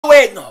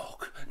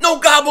eggnog, no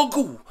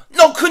gabagoo,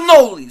 no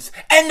cannolis,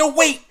 and the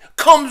weight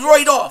comes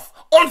right off.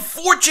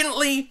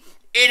 Unfortunately,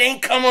 it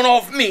ain't coming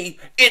off me,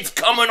 it's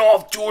coming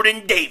off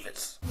Jordan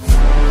Davis.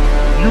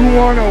 You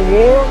want a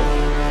war?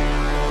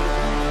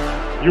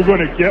 You're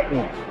gonna get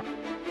one.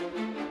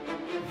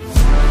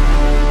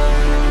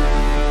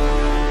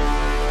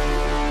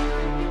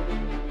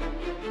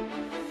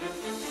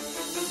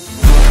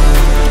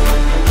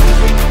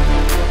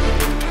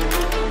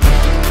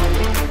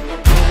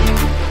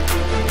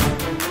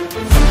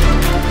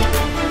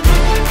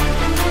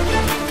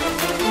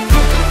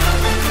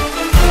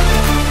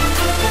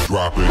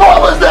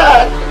 What was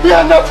that? He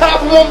had enough time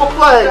for one more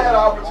play. He had an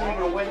opportunity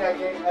to win that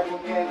game at the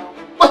end.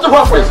 But the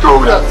referee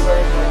screwed us.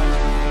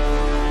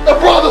 The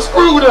brother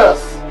screwed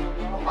us.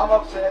 I'm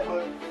upset,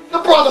 but the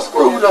brother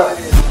screwed us.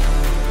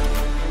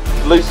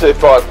 At least they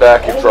fought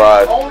back and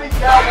tried. Only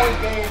Cowboys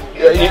game.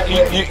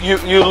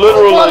 You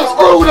literally. The brother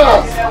screwed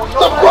us.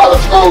 The brother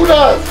screwed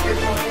us.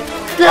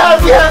 We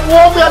had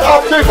one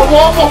opportunity for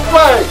one more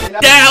play.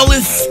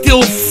 Dallas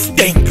still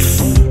stinks.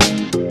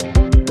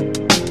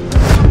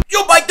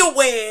 Yo, by the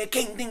way,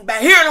 King Dingbat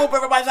here, and I hope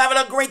everybody's having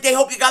a great day.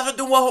 Hope you guys are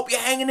doing well. Hope you're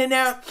hanging in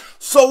there.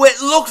 So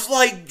it looks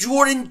like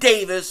Jordan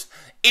Davis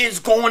is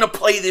going to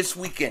play this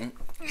weekend.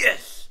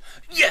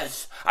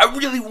 Yes, I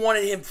really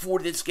wanted him for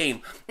this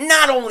game.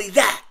 Not only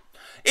that,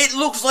 it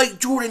looks like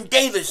Jordan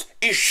Davis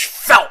is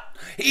felt.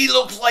 He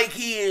looks like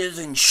he is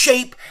in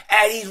shape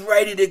and he's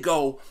ready to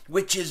go,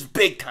 which is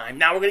big time.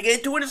 Now, we're going to get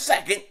into it in a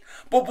second,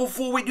 but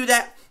before we do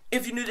that,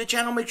 if you're new to the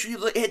channel, make sure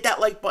you hit that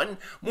like button.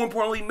 More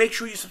importantly, make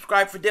sure you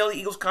subscribe for daily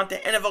Eagles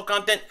content, NFL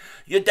content.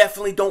 You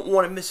definitely don't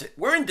want to miss it.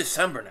 We're in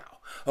December now,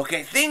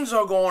 okay? Things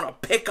are going to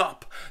pick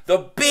up. The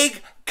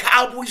big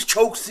Cowboys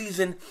choke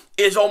season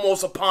is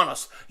almost upon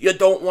us. You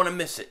don't want to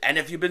miss it. And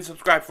if you've been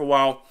subscribed for a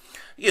while,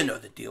 you know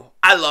the deal.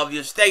 I love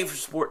you. Stay for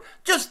support.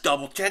 Just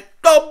double check.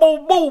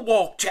 Double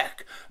bulldog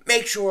check.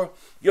 Make sure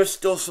you're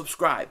still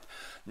subscribed.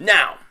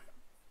 Now,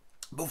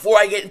 before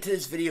I get into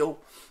this video,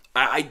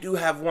 I do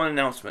have one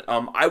announcement.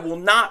 I will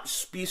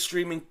not be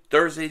streaming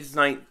Thursday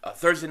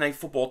night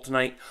football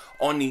tonight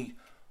on the,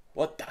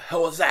 what the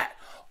hell is that?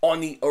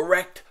 On the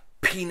Erect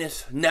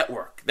Penis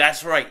Network.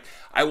 That's right.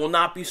 I will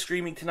not be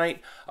streaming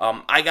tonight.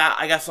 I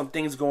got some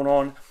things going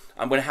on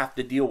I'm going to have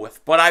to deal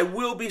with. But I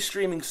will be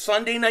streaming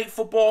Sunday night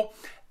football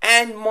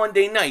and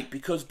Monday night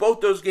because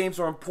both those games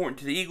are important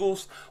to the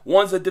Eagles.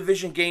 One's a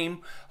division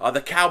game,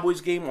 the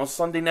Cowboys game on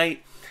Sunday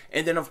night.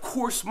 And then, of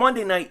course,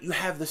 Monday night, you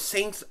have the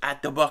Saints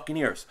at the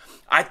Buccaneers.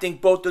 I think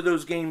both of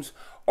those games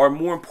are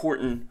more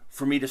important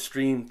for me to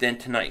stream than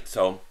tonight.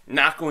 So,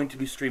 not going to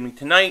be streaming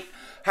tonight.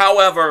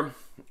 However,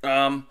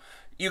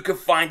 you can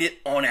find it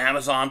on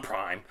Amazon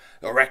Prime,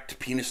 Erect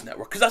Penis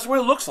Network, because that's what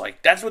it looks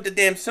like. That's what the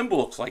damn symbol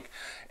looks like.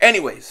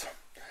 Anyways,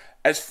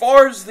 as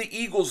far as the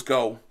Eagles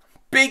go,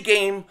 big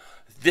game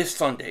this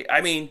Sunday.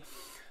 I mean,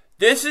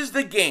 this is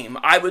the game,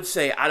 I would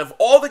say, out of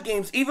all the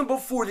games, even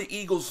before the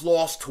Eagles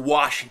lost to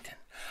Washington,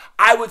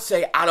 I would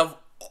say out of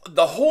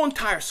the whole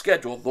entire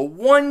schedule, the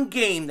one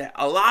game that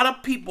a lot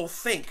of people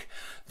think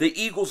the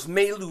Eagles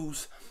may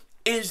lose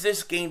is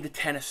this game to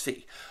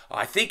Tennessee.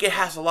 I think it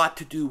has a lot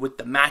to do with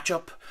the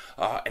matchup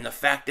and the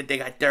fact that they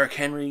got Derrick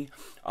Henry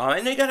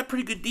and they got a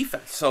pretty good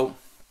defense. So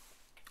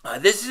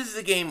this is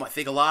the game I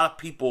think a lot of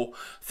people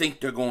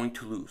think they're going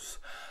to lose.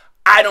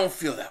 I don't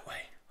feel that way.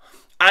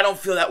 I don't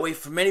feel that way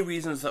for many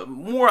reasons.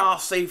 More I'll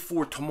save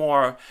for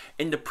tomorrow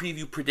in the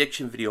preview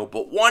prediction video.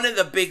 But one of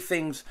the big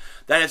things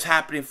that is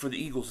happening for the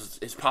Eagles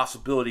is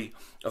possibility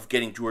of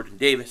getting Jordan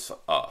Davis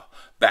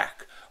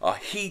back.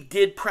 He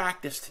did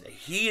practice today.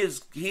 He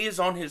is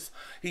on his.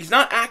 He's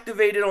not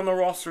activated on the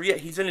roster yet.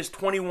 He's in his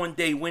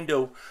 21-day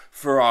window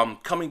for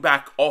coming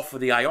back off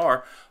of the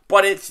IR.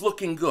 But it's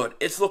looking good.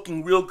 It's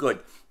looking real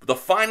good. The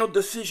final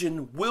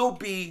decision will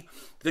be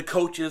the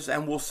coaches,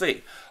 and we'll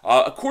see.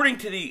 According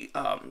to the,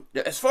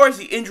 as far as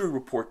the injury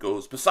report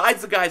goes,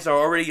 besides the guys that are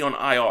already on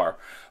IR,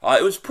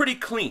 it was pretty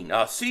clean.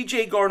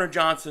 C.J.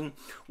 Gardner-Johnson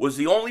was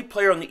the only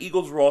player on the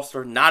Eagles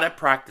roster not at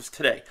practice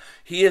today.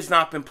 He has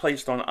not been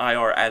placed on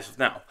IR as of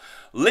now.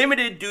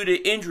 Limited due to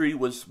injury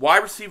was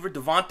wide receiver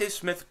DeVonta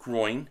Smith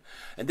groin,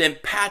 and then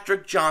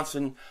Patrick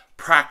Johnson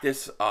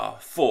practice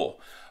full.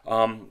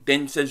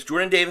 Then says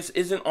Jordan Davis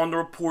isn't on the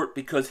report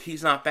because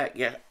he's not back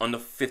yet on the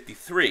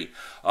 53.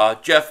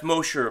 Jeff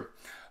Mosher,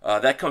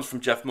 that comes from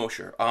Jeff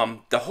Mosher.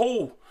 The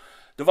whole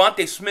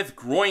DeVonta Smith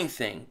groin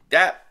thing,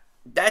 that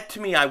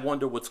to me, I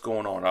wonder what's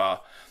going on.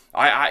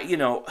 You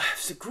know,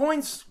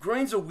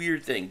 groin's a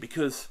weird thing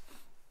because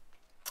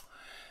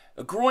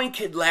a groin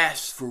could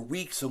last for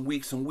weeks and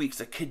weeks and weeks.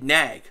 It could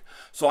nag.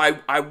 So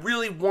I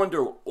really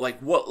wonder, like,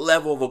 what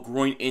level of a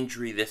groin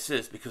injury this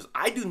is because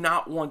I do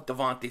not want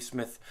DeVonta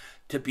Smith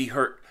to be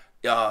hurt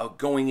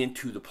going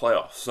into the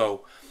playoffs.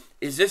 So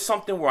is this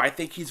something where I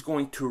think he's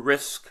going to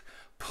risk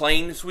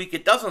playing this week?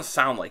 It doesn't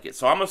sound like it.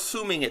 So I'm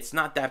assuming it's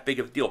not that big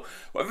of a deal.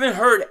 I haven't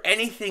heard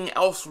anything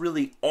else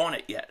really on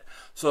it yet.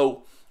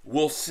 So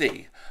we'll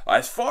see.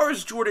 As far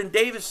as Jordan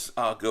Davis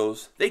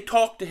goes, they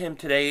talked to him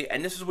today,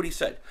 and this is what he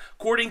said.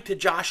 According to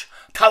Josh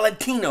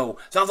Tolentino,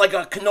 sounds like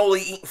a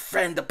cannoli-eating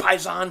friend, the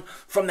paisan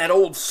from that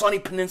old sunny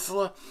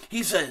peninsula.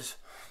 He says,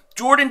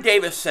 Jordan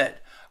Davis said,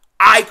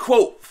 I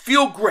quote,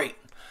 feel great.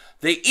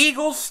 The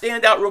Eagles'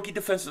 standout rookie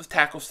defensive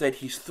tackle said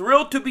he's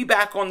thrilled to be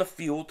back on the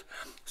field,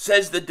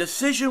 says the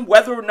decision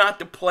whether or not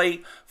to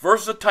play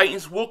versus the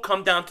Titans will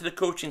come down to the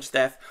coaching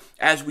staff,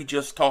 as we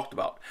just talked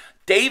about.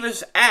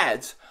 Davis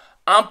adds,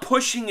 I'm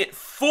pushing it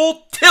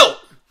full tilt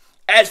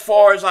as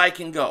far as I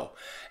can go.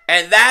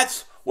 And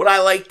that's what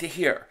I like to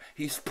hear.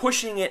 He's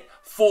pushing it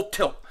full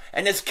tilt.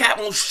 And this cat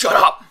won't shut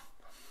up.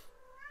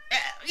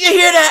 You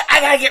hear that?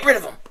 I gotta get rid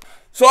of him.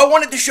 So I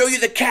wanted to show you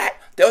the cat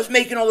that was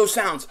making all those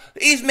sounds.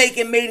 He's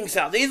making mating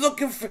sounds. He's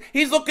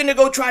looking to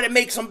go try to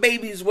make some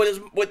babies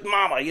with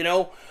mama, you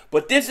know.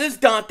 But this is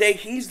Dante.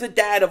 He's the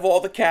dad of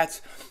all the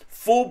cats.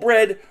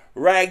 Full-bred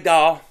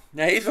ragdoll.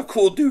 Now, he's a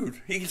cool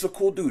dude. He's a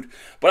cool dude.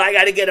 But I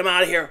got to get him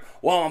out of here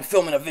while I'm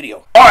filming a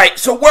video. All right,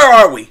 so where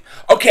are we?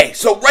 Okay,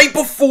 so right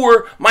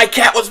before my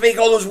cat was making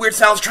all those weird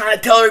sounds trying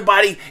to tell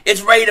everybody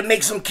it's ready to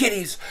make some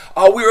kitties,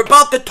 we were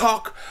about to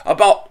talk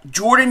about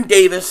Jordan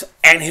Davis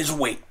and his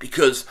weight.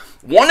 Because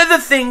one of the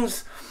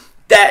things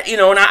that, you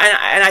know, and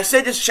I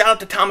said this, shout out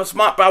to Thomas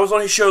Mott, but I was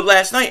on his show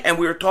last night, and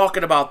we were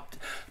talking about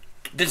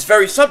this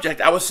very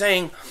subject. I was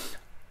saying,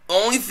 the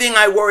only thing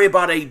I worry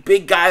about a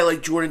big guy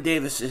like Jordan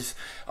Davis is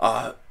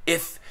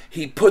if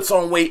he puts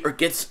on weight or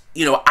gets,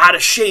 you know, out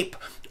of shape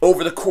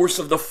over the course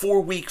of the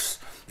 4 weeks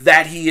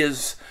that he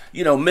is,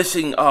 you know,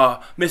 missing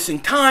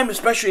time,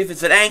 especially if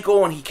it's an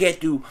ankle and he can't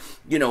do,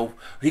 you know,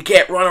 he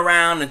can't run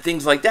around and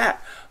things like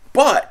that.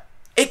 But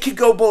it could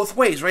go both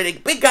ways, right? A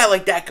big guy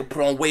like that could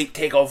put on weight,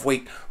 take off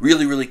weight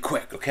really, really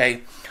quick,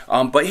 okay?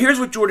 But here's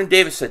what Jordan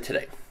Davis said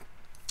today.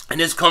 And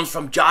this comes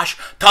from Josh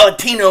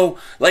Tolentino,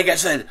 like I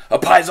said, a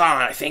paisan,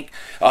 I think.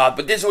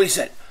 But this is what he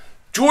said.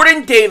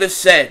 Jordan Davis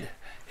said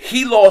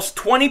he lost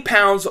 20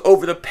 pounds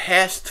over the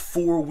past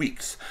 4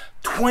 weeks.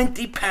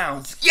 20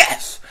 pounds,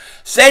 yes!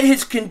 Said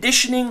his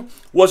conditioning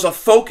was a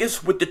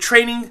focus with the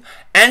training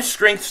and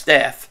strength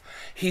staff.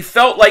 He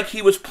felt like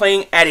he was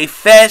playing at a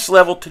fast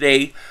level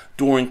today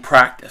during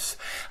practice.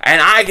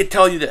 And I can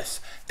tell you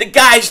this. The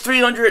guy's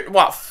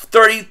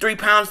 33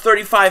 pounds,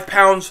 35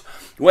 pounds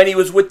when he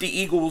was with the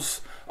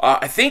Eagles.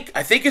 I think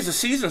as the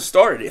season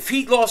started, if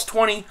he lost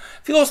 20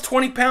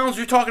 pounds,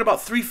 you're talking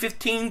about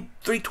 315,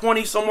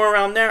 320, somewhere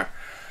around there.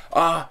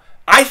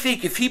 I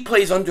think if he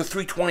plays under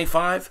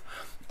 325,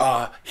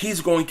 he's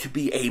going to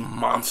be a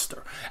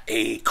monster,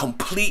 a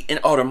complete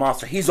and utter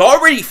monster. He's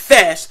already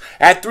fast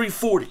at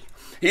 340.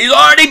 He's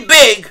already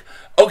big,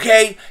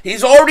 okay?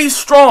 He's already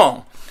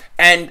strong.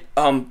 And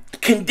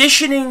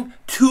conditioning,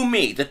 to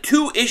me, the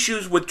two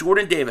issues with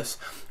Jordan Davis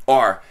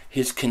are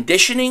his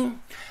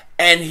conditioning,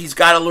 and he's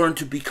got to learn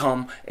to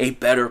become a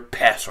better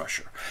pass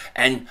rusher.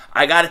 And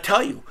I got to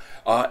tell you,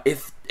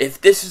 if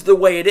this is the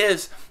way it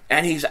is,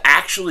 and he's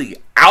actually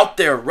out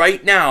there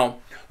right now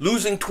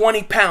losing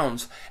 20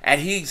 pounds,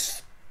 and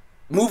he's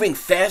moving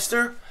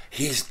faster,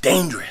 he's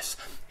dangerous.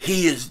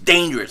 He is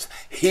dangerous.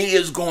 He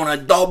is going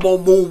to double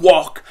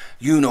moonwalk,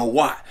 you know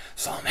what,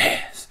 some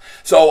ass.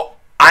 So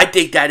I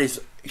think that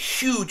is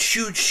huge,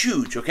 huge,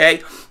 huge,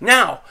 okay?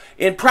 Now,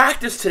 in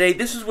practice today,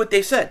 this is what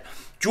they said.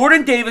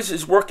 Jordan Davis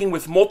is working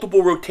with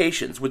multiple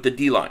rotations with the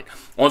D-line.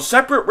 On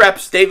separate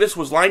reps, Davis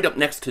was lined up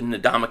next to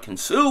Ndamukong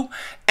Suh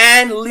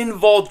and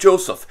Linval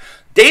Joseph.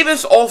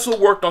 Davis also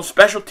worked on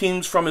special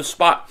teams from his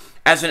spot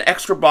as an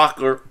extra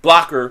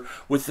blocker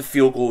with the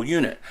field goal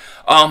unit.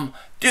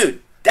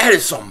 Dude, that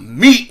is some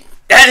meat.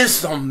 That is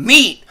some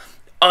meat.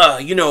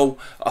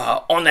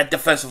 On that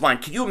defensive line.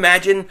 Can you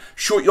imagine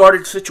short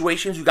yardage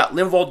situations? You got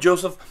Linval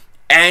Joseph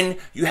and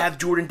you have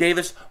Jordan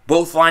Davis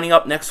both lining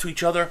up next to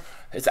each other.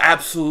 It's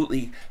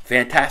absolutely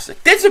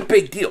fantastic. This is a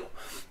big deal.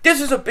 This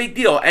is a big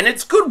deal. And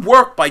it's good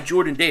work by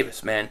Jordan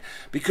Davis, man.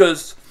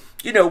 Because,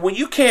 you know, when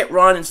you can't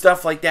run and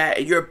stuff like that,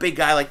 and you're a big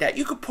guy like that,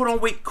 you could put on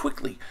weight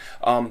quickly.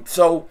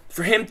 So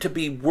for him to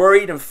be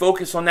worried and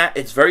focus on that,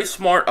 it's very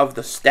smart of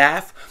the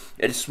staff.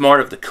 It is smart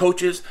of the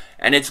coaches.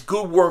 And it's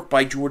good work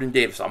by Jordan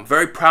Davis. I'm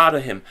very proud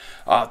of him.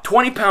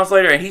 20 pounds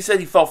later, and he said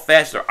he felt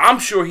faster. I'm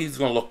sure he's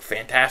going to look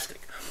fantastic.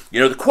 You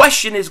know, the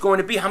question is going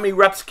to be how many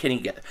reps can he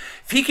get?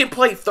 If he can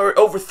play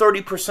over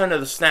 30% of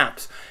the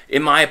snaps,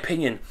 in my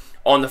opinion,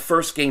 on the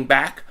first game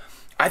back,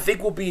 I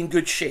think we'll be in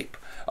good shape.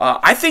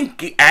 I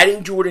think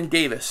adding Jordan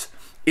Davis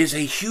is a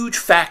huge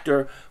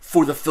factor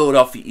for the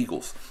Philadelphia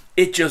Eagles.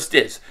 It just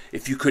is.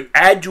 If you could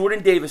add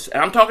Jordan Davis,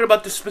 and I'm talking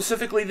about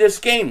specifically this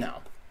game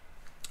now.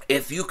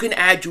 If you can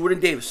add Jordan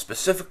Davis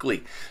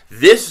specifically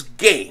this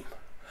game,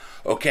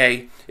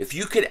 okay, if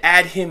you could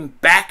add him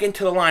back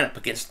into the lineup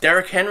against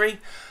Derrick Henry,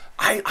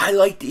 I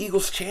like the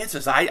Eagles'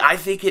 chances. I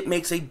think it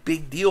makes a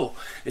big deal.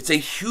 It's a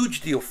huge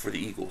deal for the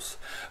Eagles.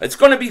 It's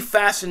going to be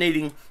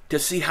fascinating to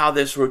see how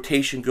this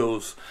rotation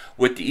goes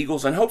with the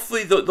Eagles, and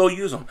hopefully they'll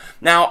use them.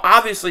 Now,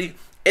 obviously,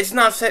 it's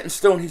not set in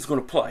stone he's going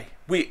to play.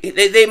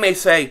 They may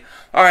say,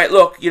 all right,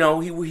 look, you know,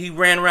 he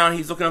ran around,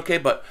 he's looking okay,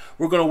 but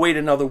we're going to wait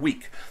another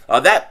week.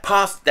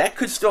 That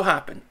could still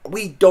happen.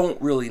 We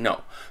don't really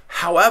know.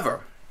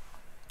 However,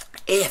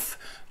 if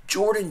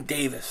Jordan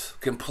Davis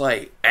can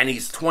play, and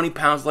he's 20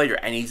 pounds lighter,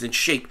 and he's in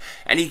shape,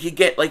 and he could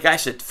get, like I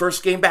said,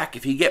 first game back,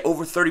 if he get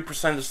over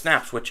 30% of the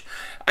snaps, which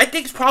I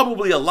think is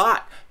probably a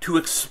lot to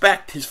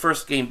expect his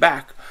first game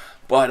back.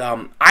 But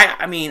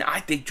I mean,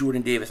 I think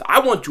Jordan Davis, I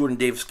want Jordan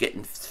Davis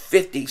getting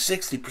 50,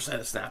 60%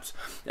 of snaps,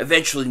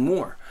 eventually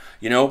more,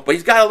 you know. But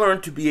he's got to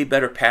learn to be a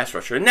better pass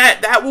rusher, and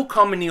that will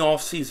come in the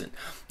offseason.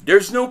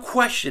 There's no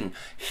question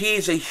he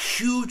is a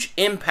huge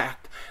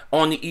impact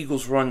on the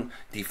Eagles' run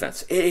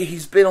defense.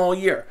 He's been all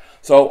year.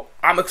 So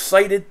I'm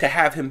excited to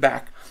have him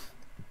back.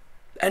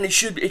 And it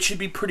should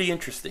be pretty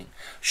interesting.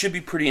 Should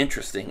be pretty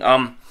interesting.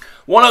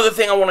 One other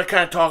thing I want to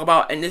kind of talk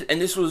about, and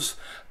this was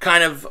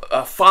kind of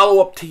a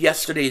follow-up to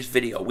yesterday's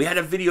video. We had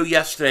a video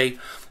yesterday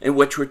in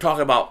which we were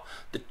talking about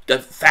the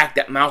fact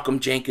that Malcolm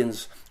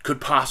Jenkins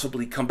could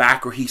possibly come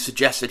back, or he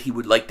suggested he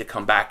would like to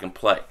come back and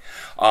play.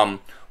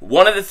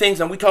 One of the things,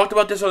 and we talked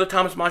about this other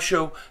time, it's my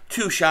show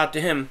too, shout out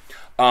to him,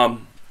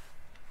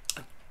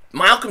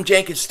 Malcolm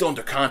Jenkins is still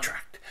under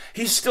contract.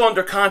 He's still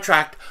under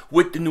contract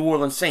with the New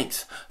Orleans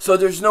Saints. So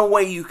there's no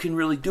way you can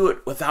really do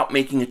it without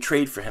making a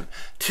trade for him.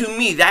 To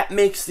me, that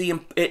makes it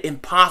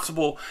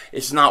impossible.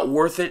 It's not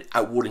worth it. I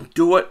wouldn't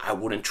do it. I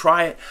wouldn't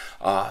try it.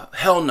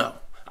 Hell no.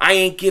 I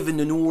ain't giving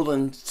the New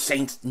Orleans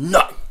Saints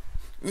nothing.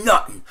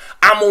 Nothing.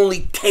 I'm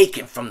only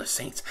taking from the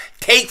Saints.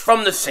 Take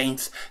from the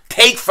Saints.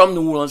 Take from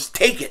New Orleans.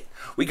 Take it.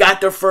 We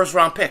got their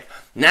first-round pick.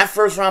 And that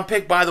first-round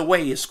pick, by the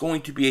way, is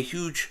going to be a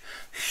huge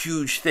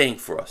thing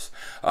for us.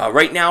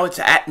 Right now, it's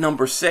at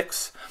number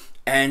 6.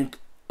 And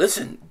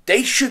listen,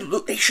 they should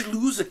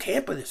lose to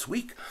Tampa this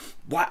week.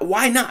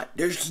 Why not?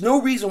 There's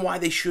no reason why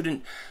they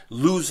shouldn't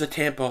lose to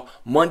Tampa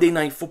Monday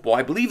Night Football.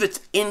 I believe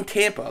it's in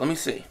Tampa. Let me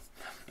see.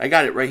 I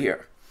got it right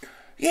here.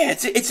 Yeah,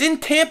 it's in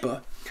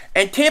Tampa.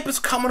 And Tampa's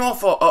coming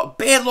off a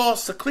bad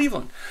loss to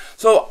Cleveland.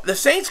 So the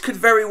Saints could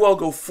very well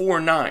go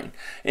 4-9.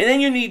 And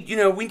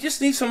then we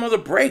just need some other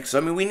breaks. I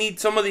mean, we need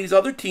some of these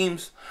other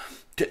teams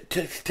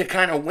to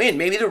kind of win.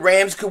 Maybe the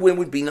Rams could win,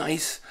 would be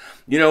nice.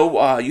 You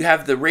know, you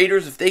have the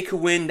Raiders, if they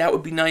could win, that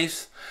would be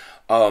nice.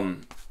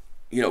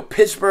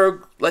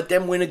 Pittsburgh, let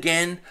them win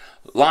again.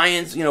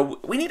 Lions,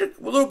 we need a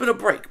little bit of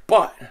break.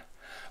 But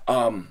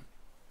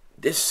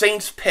this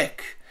Saints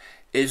pick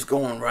is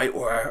going right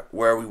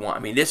where we want. I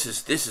mean, this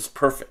is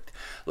perfect.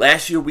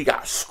 Last year we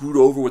got screwed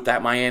over with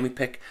that Miami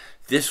pick.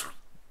 This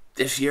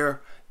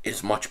year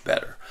is much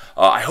better.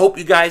 I hope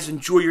you guys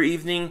enjoy your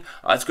evening.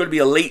 It's going to be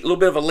a little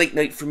bit of a late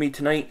night for me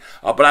tonight,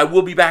 but I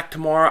will be back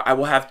tomorrow. I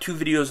will have 2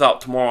 videos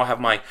out tomorrow. I'll have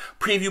my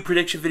preview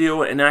prediction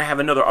video, and then I have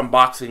another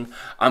unboxing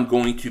I'm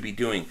going to be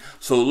doing.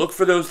 So look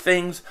for those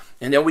things,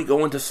 and then we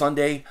go into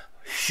Sunday.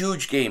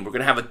 Huge game. We're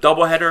going to have a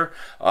doubleheader.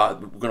 We're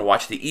going to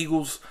watch the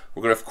Eagles.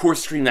 We're going to, of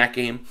course, stream that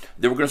game.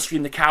 Then we're going to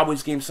stream the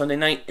Cowboys game Sunday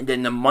night. And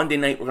then the Monday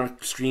night, we're going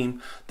to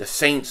stream the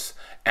Saints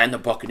and the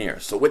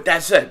Buccaneers. So with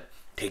that said,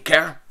 take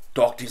care.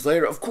 Talk to you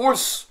later. Of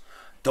course,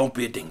 don't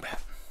be a dingbat.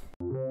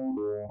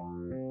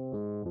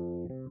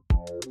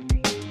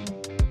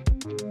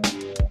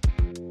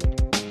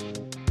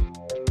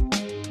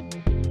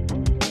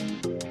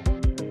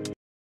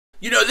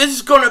 This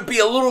is going to be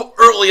a little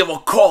early of a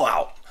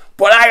call-out.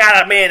 But I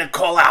got a man to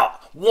call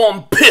out.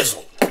 One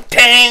pizzle.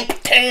 Tang,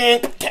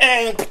 tang,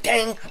 tang,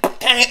 tang,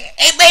 tang.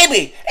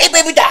 Hey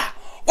baby, da.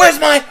 Where's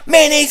my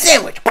mayonnaise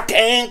sandwich?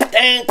 Tang,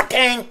 tang,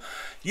 tang.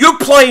 You're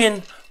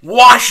playing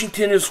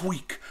Washington this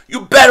week.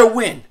 You better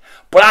win.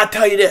 But I'll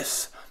tell you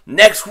this.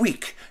 Next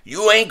week,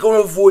 you ain't gonna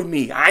avoid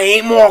me. I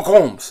ain't Mark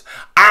Holmes.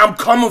 I'm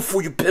coming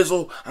for you,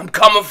 pizzle. I'm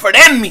coming for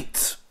them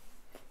meats.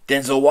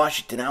 Denzel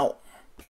Washington out.